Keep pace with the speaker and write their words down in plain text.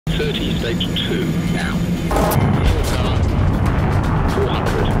30, stage 2 now.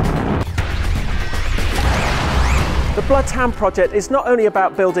 400. The BLOODHOUND Project is not only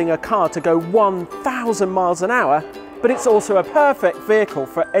about building a car to go 1,000 miles an hour, but it's also a perfect vehicle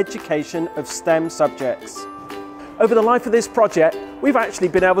for education of STEM subjects. Over the life of this project, we've actually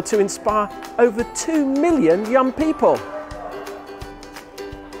been able to inspire over 2 million young people.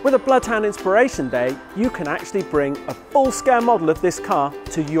 With a BLOODHOUND Inspiration Day, you can actually bring a full-scale model of this car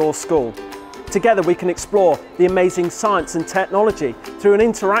to your school. Together we can explore the amazing science and technology through an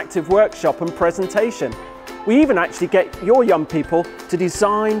interactive workshop and presentation. We even actually get your young people to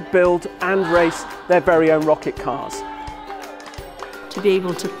design, build and race their very own rocket cars. To be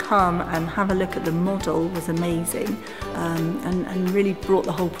able to come and have a look at the model was amazing, and really brought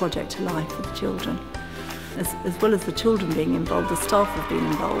the whole project to life for the children. As well as the children being involved, the staff have been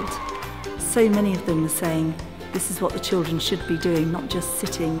involved. So many of them were saying this is what the children should be doing, not just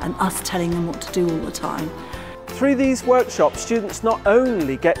sitting and us telling them what to do all the time. Through these workshops, students not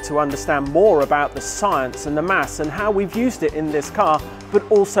only get to understand more about the science and the maths and how we've used it in this car, but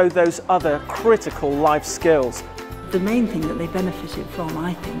also those other critical life skills. The main thing that they benefited from,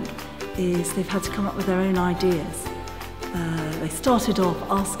 I think, is they've had to come up with their own ideas. They started off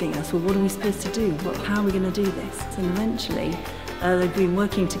asking us, well, what are we supposed to do? How are we going to do this? And eventually they've been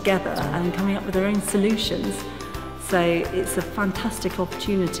working together and coming up with their own solutions. So it's a fantastic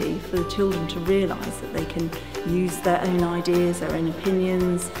opportunity for the children to realise that they can use their own ideas, their own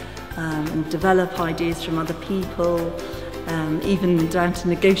opinions, and develop ideas from other people, even down to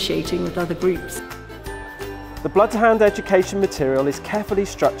negotiating with other groups. The BLOODHOUND Education material is carefully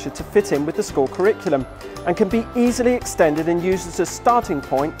structured to fit in with the school curriculum and can be easily extended and used as a starting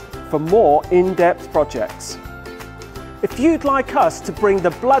point for more in-depth projects. If you'd like us to bring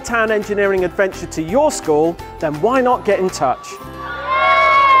the BLOODHOUND engineering adventure to your school, then why not get in touch?